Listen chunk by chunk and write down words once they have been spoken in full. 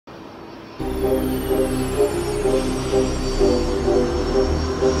What's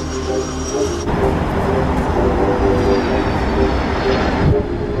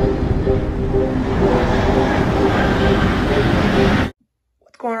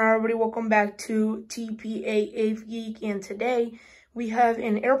going on, everybody? Welcome back to TPA Avgeek, and today we have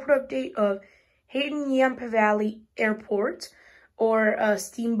an airport update of Hayden Yampa Valley Airport, or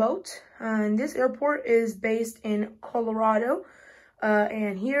Steamboat. And this airport is based in Colorado.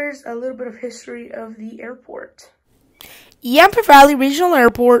 And here's a little bit of history of the airport. Yampa Valley Regional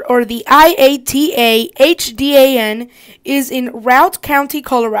Airport, or the IATA HDAN, is in Routt County,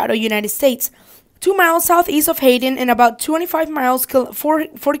 Colorado, United States. 2 miles southeast of Hayden and about 25 miles,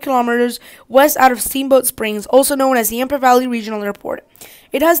 40 kilometers west out of Steamboat Springs, also known as the Yampa Valley Regional Airport.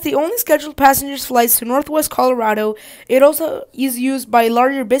 It has the only scheduled passengers flights to Northwest Colorado. It also is used by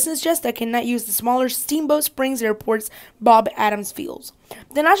larger business jets that cannot use the smaller Steamboat Springs Airport's Bob Adams Fields.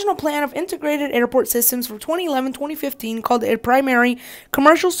 The National Plan of Integrated Airport Systems for 2011-2015 called it a primary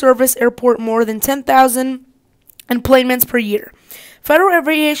commercial service airport more than 10,000 enplanements per year. Federal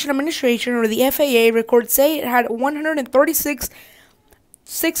Aviation Administration, or the FAA, records say it had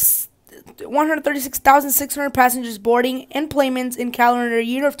 136,600 passengers boarding enplanements in calendar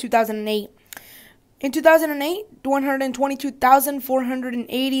year of 2008. In 2008,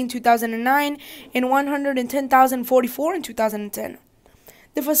 122,480 in 2009, and 110,044 in 2010.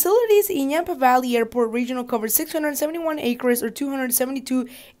 The facilities in Yampa Valley Airport Regional cover 671 acres, or 272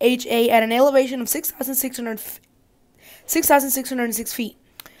 ha, at an elevation of 6,606 feet,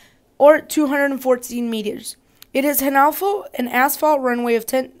 or 214 meters. It has an asphalt runway of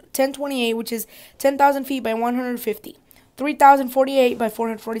 1028, which is 10,000 feet by 150, 3,048 by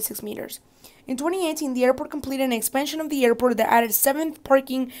 446 meters. In 2018, the airport completed an expansion of the airport that added a 7th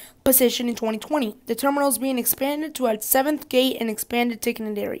parking position in 2020. The terminal is being expanded to a 7th gate and expanded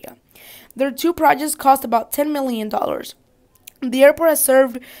ticketing area. Their two projects cost about $10 million. The airport has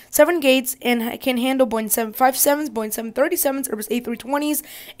served 7 gates and can handle Boeing 757s, Boeing 737s, Airbus A320s,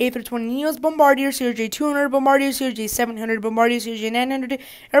 A320neos, Bombardier, CRJ200, Bombardier, CRJ700, Bombardier, CRJ900,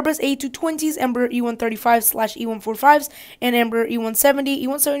 Airbus A220s, Embraer E135/E145s, and Embraer E170,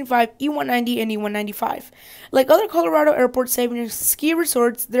 E175, E190, and E195. Like other Colorado airports save near ski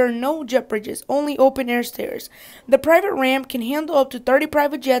resorts, there are no jet bridges, only open-air stairs. The private ramp can handle up to 30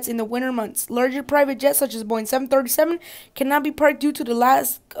 private jets in the winter months. Larger private jets, such as Boeing 737, cannot be parked due to the lack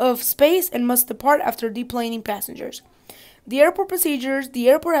of space and must depart after deplaning passengers. The airport procedures: the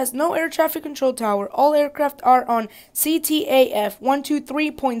airport has no air traffic control tower. All aircraft are on CTAF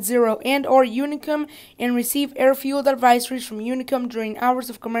 123.0 and or Unicom and receive air fuel advisories from Unicom during hours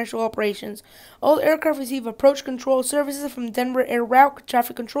of commercial operations. All aircraft receive approach control services from Denver Air Route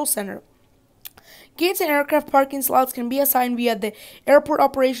Traffic Control Center. Gates and aircraft parking slots can be assigned via the Airport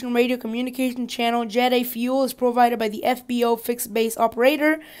Operation Radio Communication Channel. Jet A fuel is provided by the FBO fixed base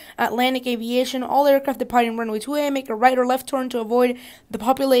operator, Atlantic Aviation. All aircraft departing runway 2A make a right or left turn to avoid the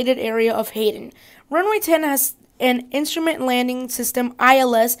populated area of Hayden. Runway 10 has an instrument landing system,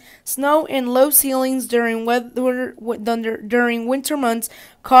 ILS. Snow and low ceilings during winter months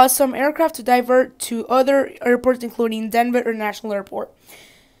cause some aircraft to divert to other airports, including Denver International Airport.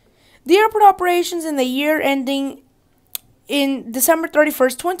 The airport operations in the year ending in December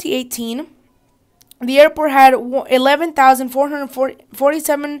 31st, 2018, the airport had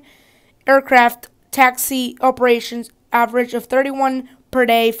 11,447 aircraft taxi operations, average of 31 per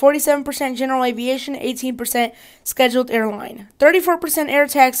day, 47% general aviation, 18% scheduled airline, 34% air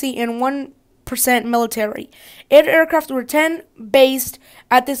taxi, and 1% military. 8 aircraft were 10 based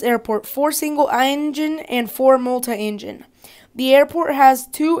at this airport, 4 single-engine and 4 multi-engine. The airport has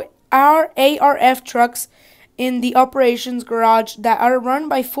 2 ARF trucks in the operations garage that are run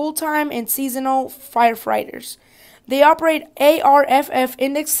by full-time and seasonal firefighters. They operate ARFF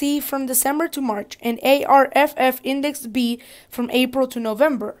Index C from December to March and ARFF Index B from April to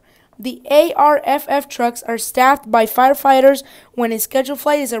November. The ARFF trucks are staffed by firefighters when a scheduled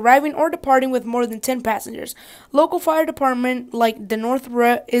flight is arriving or departing with more than 10 passengers. Local fire department like the North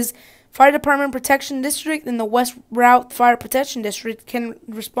is Fire Department Protection District and the West Route Fire Protection District can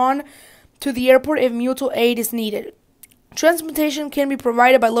respond to the airport if mutual aid is needed. Transportation can be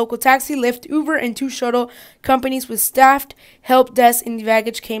provided by local taxi, Lyft, Uber, and 2 shuttle companies with staffed help desks in the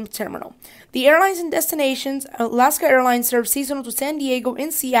baggage claim terminal. The airlines and destinations: Alaska Airlines serves seasonal to San Diego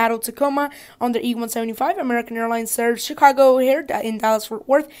and Seattle, Tacoma on their E175. American Airlines serves Chicago O'Hare in Dallas-Fort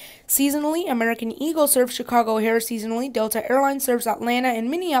Worth seasonally. American Eagle serves Chicago O'Hare seasonally. Delta Airlines serves Atlanta and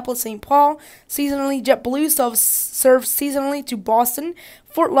Minneapolis-St. Paul seasonally. JetBlue serves seasonally to Boston,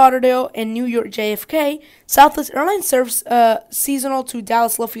 Fort Lauderdale, and New York JFK. Southwest Airlines serves seasonal to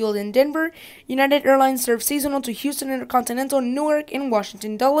Dallas Love Field and Denver. United Airlines serves seasonal to Houston Intercontinental, Newark, and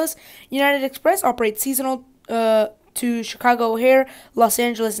Washington Dulles. United Express operates seasonal to Chicago O'Hare, Los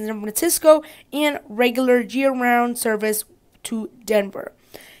Angeles, and San Francisco, and regular year-round service to Denver.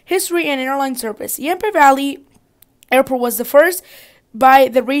 History and airline service. Yampa Valley Airport was the first by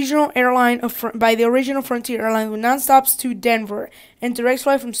the original Frontier Airline with non-stops to Denver and direct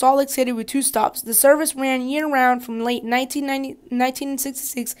flight from Salt Lake City with 2 stops. The service ran year-round from late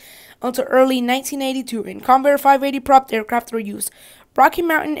 1966 until early 1982, and Convair 580 propped aircraft were used. Rocky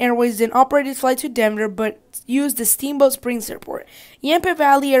Mountain Airways then operated flight to Denver, but used the Steamboat Springs Airport. Yampa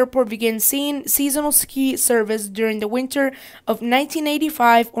Valley Airport began seasonal ski service during the winter of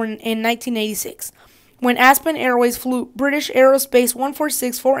 1985 or in 1986. When Aspen Airways flew British Aerospace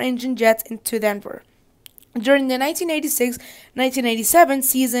 146 4-engine jets into Denver. During the 1986-1987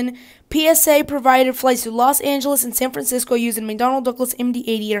 season, PSA provided flights to Los Angeles and San Francisco using McDonnell Douglas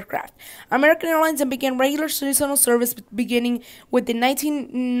MD-80 aircraft. American Airlines then began regular seasonal service beginning with the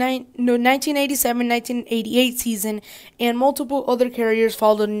 1987-1988 season, and multiple other carriers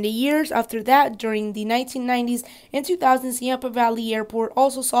followed in the years after that. During the 1990s and 2000s, Yampa Valley Airport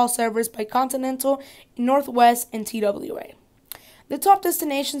also saw service by Continental, Northwest, and TWA. The top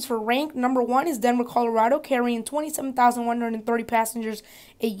destinations for rank number 1 is Denver, Colorado, carrying 27,130 passengers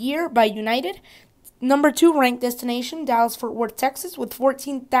a year by United. Number 2 ranked destination, Dallas-Fort Worth, Texas, with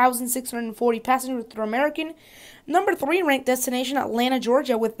 14,640 passengers through American. Number 3 ranked destination, Atlanta,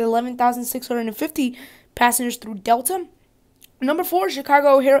 Georgia, with 11,650 passengers through Delta. Number 4,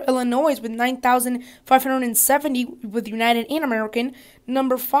 Chicago O'Hare, Illinois, with 9,570 with United and American.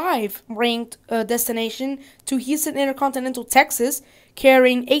 Number 5 ranked destination to Houston Intercontinental, Texas,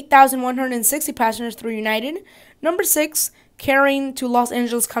 carrying 8,160 passengers through United. Number 6, carrying to Los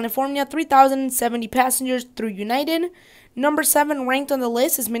Angeles, California, 3,070 passengers through United. Number 7 ranked on the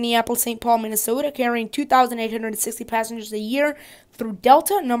list is Minneapolis-St. Paul, Minnesota, carrying 2,860 passengers a year through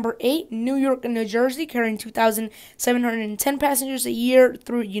Delta. Number 8, New York and New Jersey, carrying 2,710 passengers a year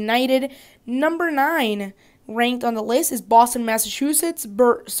through United. Number 9 ranked on the list is Boston, Massachusetts,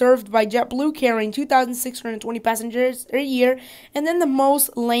 served by JetBlue, carrying 2,620 passengers a year. And then the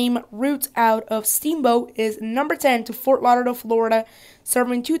most lame route out of Steamboat is number 10 to Fort Lauderdale, Florida,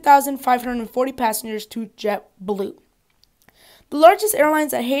 serving 2,540 passengers to JetBlue. The largest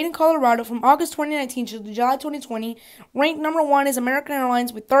airlines at Hayden, Colorado from August 2019 to July 2020, ranked number 1 is American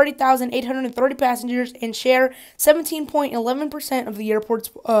Airlines with 30,830 passengers and share 17.11% of the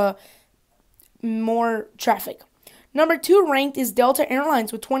airport's more traffic. Number 2 ranked is Delta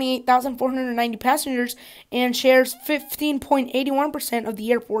Airlines with 28,490 passengers and shares 15.81% of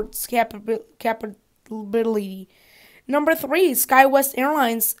the airport's capability. Number 3 is SkyWest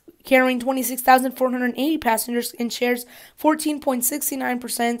Airlines, carrying 26,480 passengers and shares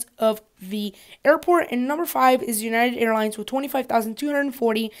 14.69% of the airport. And number 5 is United Airlines with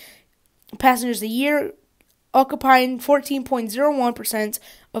 25,240 passengers a year, occupying 14.01%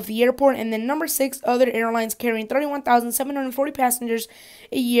 of the airport. And then number 6, other airlines carrying 31,740 passengers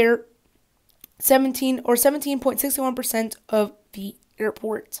a year, 17.61% of the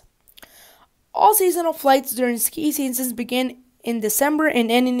airport. All seasonal flights during ski seasons begin in December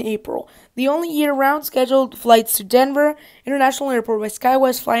and end in April. The only year-round scheduled flights to Denver International Airport by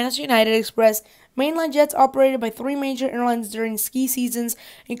SkyWest flying as United Express. Mainline jets operated by 3 major airlines during ski seasons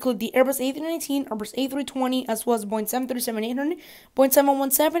include the Airbus A319, Airbus A320, as well as Boeing 737-800, Boeing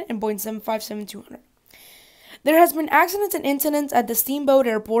 717, and Boeing 757-200. There has been accidents and incidents at the Steamboat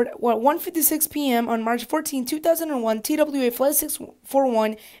Airport. At 1:56 p.m. on March 14, 2001, TWA Flight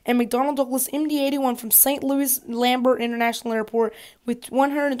 641 and McDonnell Douglas MD-81 from St. Louis Lambert International Airport with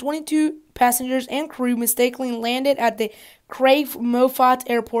 122 passengers and crew mistakenly landed at the Craig Moffat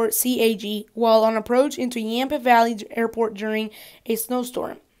Airport, CAG, while on approach into Yampa Valley Airport during a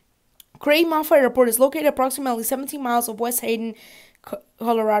snowstorm. Craig Moffat Airport is located approximately 17 miles of West Hayden,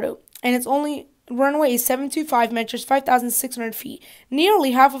 Colorado, and its only runway is 725 meters, 5,600 feet.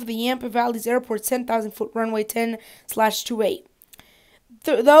 Nearly half of the Yampa Valley's airport's 10,000-foot runway 10/28.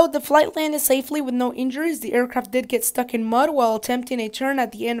 Though the flight landed safely with no injuries, the aircraft did get stuck in mud while attempting a turn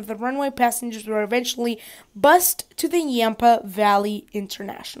at the end of the runway. Passengers were eventually bused to the Yampa Valley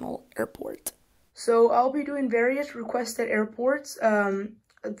International Airport. So I'll be doing various requested airports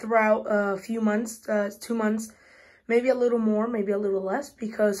throughout a few months, 2 months, maybe a little more, maybe a little less,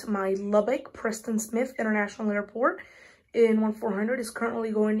 because my Lubbock Preston Smith International Airport in 1400 is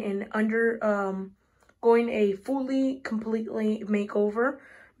currently going a completely makeover.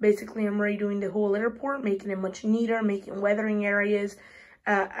 Basically, I'm redoing the whole airport, making it much neater, making weathering areas,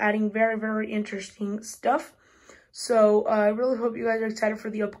 adding very, very interesting stuff. So I really hope you guys are excited for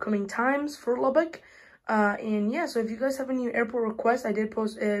the upcoming times for Lubbock. And yeah, so if you guys have any airport requests, I did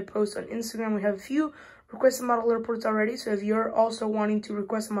post a post on Instagram. We have a few requested model airports already. So if you're also wanting to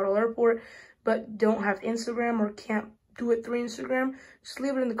request a model airport but don't have Instagram or can't do it through Instagram, just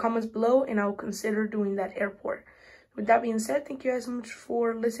leave it in the comments below and I'll consider doing that airport. With that being said, thank you guys so much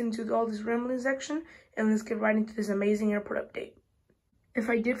for listening to all this rambling section, and let's get right into this amazing airport update. If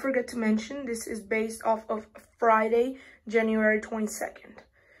I did forget to mention, this is based off of Friday, January 22nd.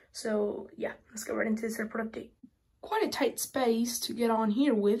 So yeah, let's get right into this airport update. Quite a tight space to get on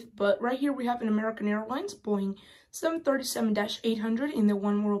here with, but right here we have an American Airlines Boeing 737-800 in the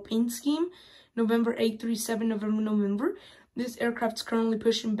One World paint scheme, November 837, November. This aircraft is currently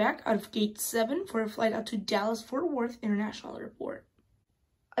pushing back out of Gate 7 for a flight out to Dallas-Fort Worth International Airport.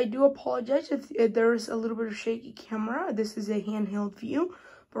 I do apologize if there is a little bit of shaky camera. This is a handheld view.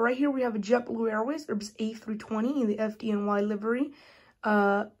 But right here we have a JetBlue Airways Airbus A320 in the FDNY livery,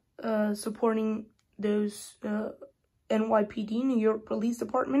 supporting those NYPD, New York Police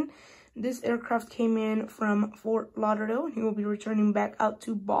Department. This aircraft came in from Fort Lauderdale, and he will be returning back out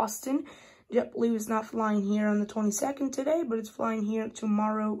to Boston. JetBlue is not flying here on the 22nd today, but it's flying here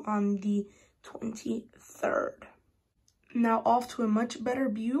tomorrow on the 23rd. Now off to a much better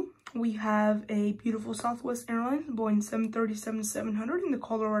view. We have a beautiful Southwest Airlines Boeing 737-700 in the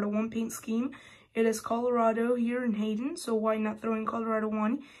Colorado 1 paint scheme. It is Colorado here in Hayden, so why not throw in Colorado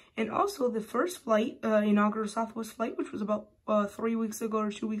 1? And also the first flight, inaugural Southwest flight, which was about 3 weeks ago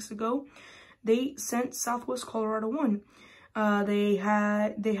or 2 weeks ago, they sent Southwest Colorado 1. They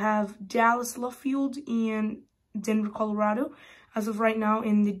have Dallas Love Field and Denver, Colorado. As of right now,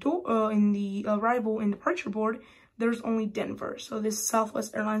 in the arrival and departure board, there's only Denver. So this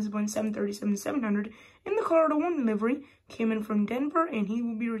Southwest Airlines Boeing 737-700 in the Colorado 1 livery came in from Denver, and he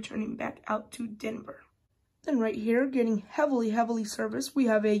will be returning back out to Denver. Then right here, getting heavily serviced, we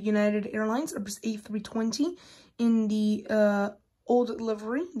have a United Airlines Airbus A320 in the old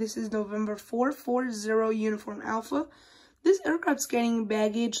livery. This is November 440 Uniform Alpha. This aircraft's getting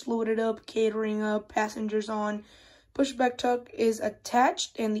baggage loaded up, catering up, passengers on. Pushback tuck is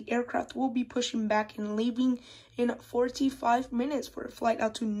attached, and the aircraft will be pushing back and leaving in 45 minutes for a flight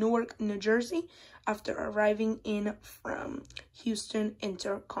out to Newark, New Jersey, after arriving in from Houston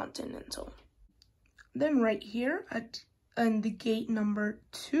Intercontinental. Then right here in the gate number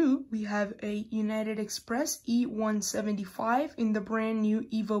 2, we have a United Express E175 in the brand new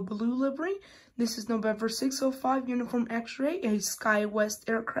Evo Blue livery. This is November 605 Uniform X-Ray, a SkyWest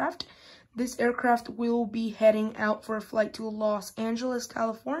aircraft. This aircraft will be heading out for a flight to Los Angeles,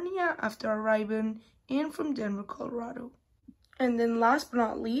 California, after arriving in from Denver, Colorado. And then last but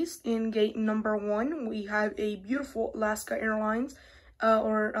not least, in gate number 1, we have a beautiful Alaska Airlines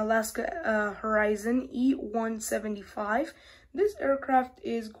or Alaska Horizon E175. This aircraft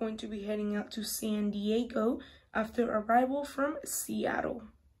is going to be heading out to San Diego after arrival from Seattle.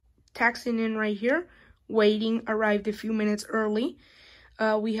 Taxiing in right here, waiting, arrived a few minutes early.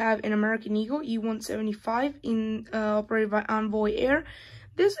 We have an American Eagle E175 operated by Envoy Air.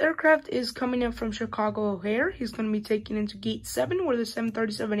 This aircraft is coming in from Chicago O'Hare. He's going to be taken into Gate 7, where the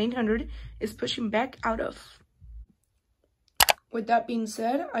 737-800 is pushing back out of. With that being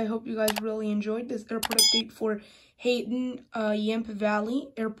said, I hope you guys really enjoyed this airport update for Hayden Yampa Valley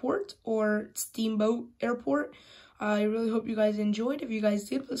Airport, or Steamboat Airport. I really hope you guys enjoyed. If you guys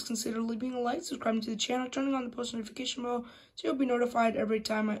did, please consider leaving a like, subscribing to the channel, turning on the post notification bell so you'll be notified every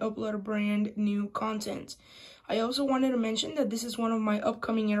time I upload a brand new content. I also wanted to mention that this is one of my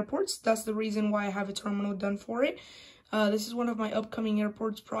upcoming airports. That's the reason why I have a terminal done for it. This is one of my upcoming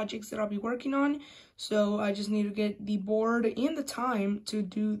airports projects that I'll be working on. So I just need to get the board and the time to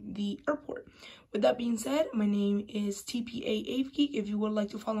do the airport. With that being said, my name is TPA Avgeek. If you would like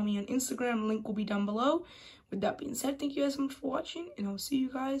to follow me on Instagram, link will be down below. With that being said, thank you guys so much for watching, and I'll see you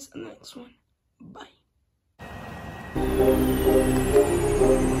guys in the next one. Bye.